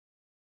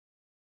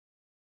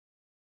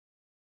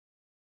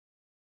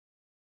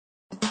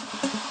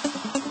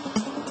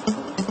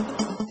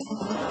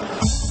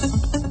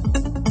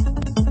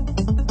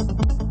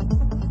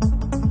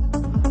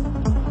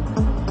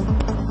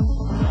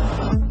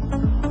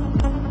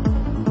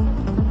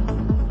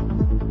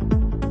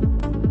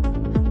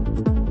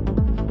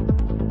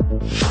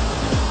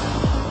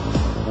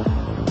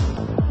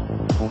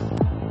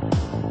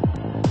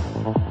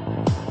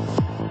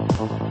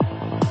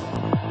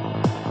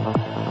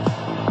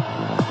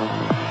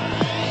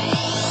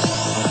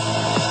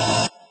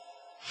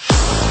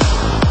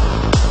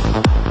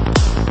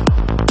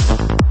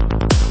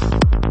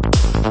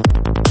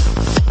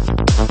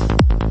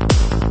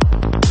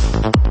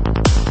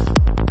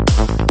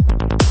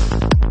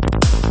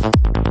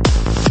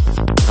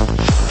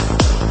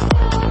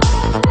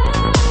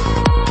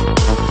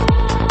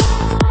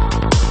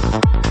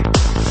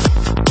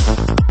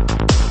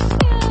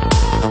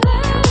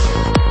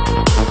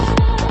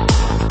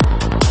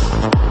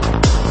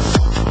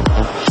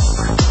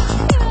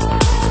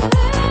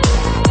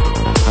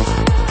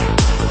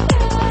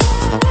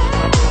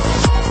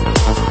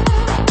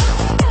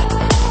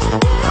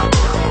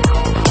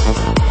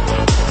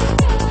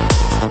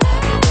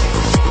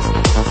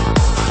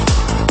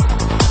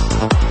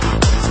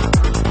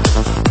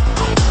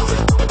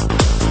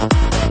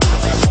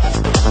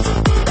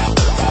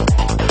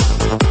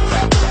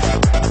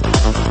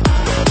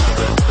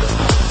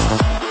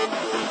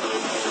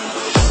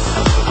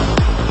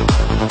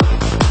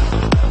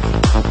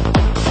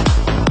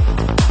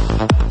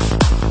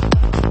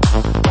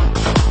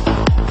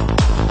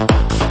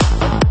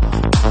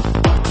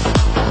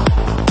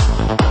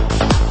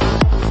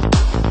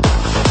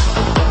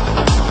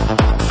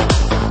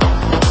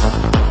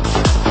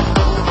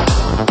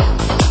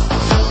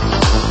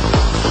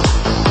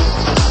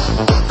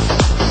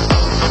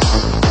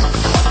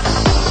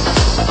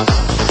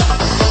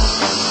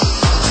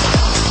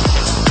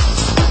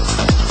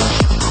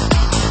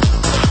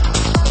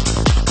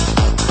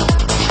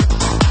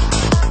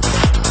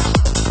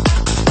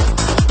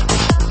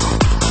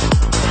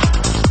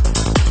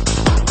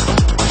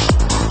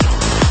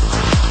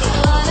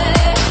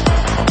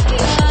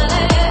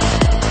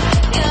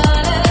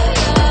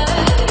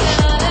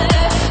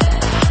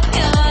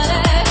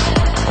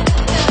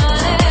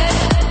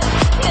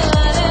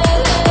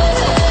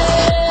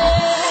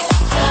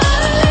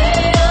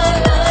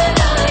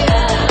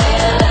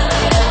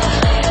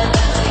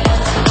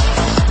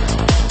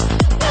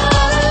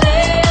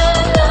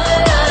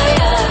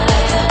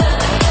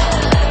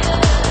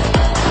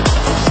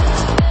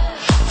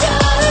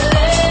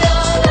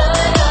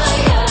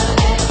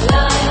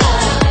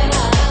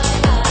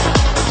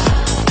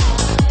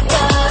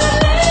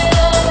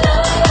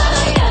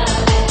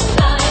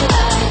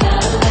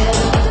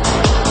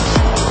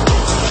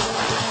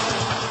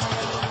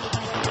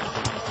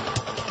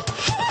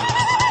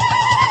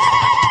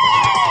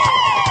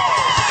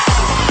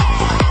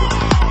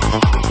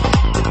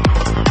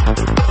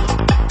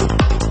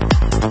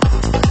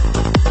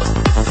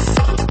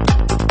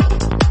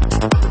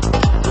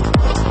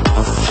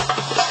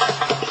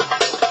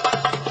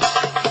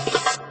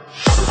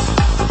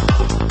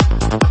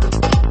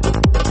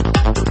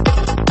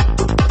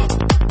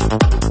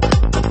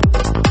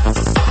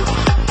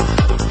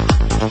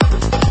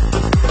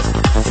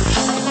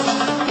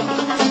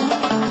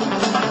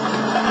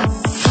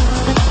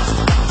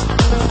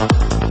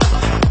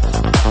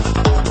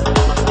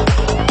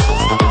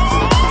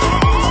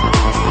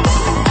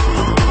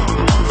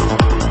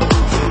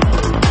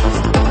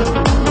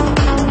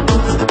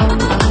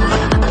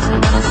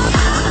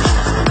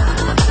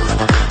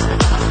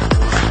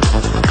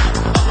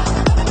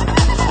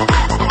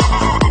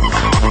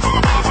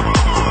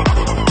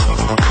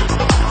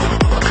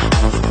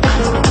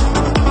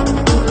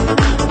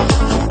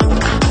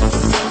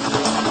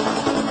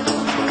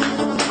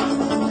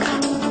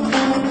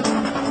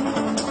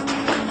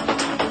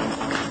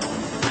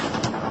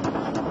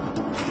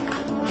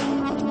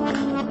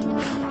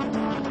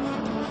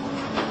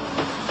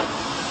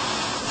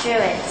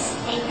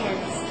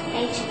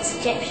ancient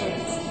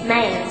Egyptians,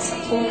 Mayans,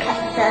 all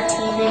kept the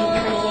 13-moon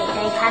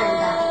 28-day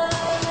calendar.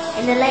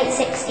 In the late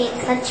 16th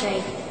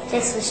century,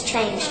 this was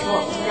changed to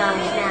what we know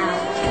now,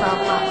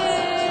 12 months,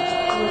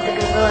 called the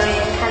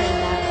Gregorian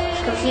calendar,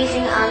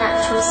 confusing our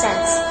natural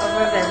sense of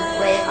rhythm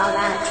with our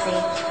galaxy.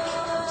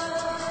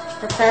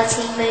 The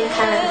 13-moon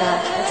calendar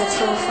is a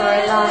tool for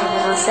aligning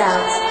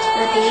ourselves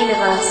with the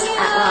universe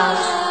at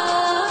large.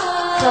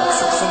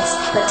 Clocks exist,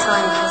 but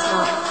time does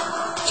not.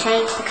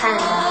 Change the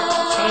calendar,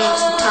 change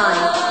the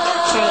time,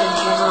 change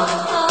your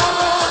mind.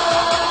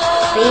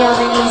 We are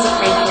the music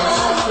makers,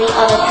 we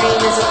are the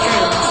dreamers of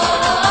dreams.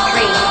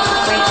 Dream,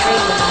 great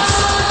dream with us.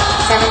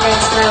 7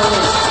 days for a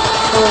week,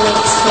 4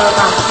 weeks for a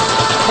month,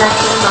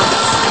 13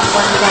 months, and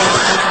 1 day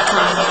at a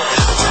time.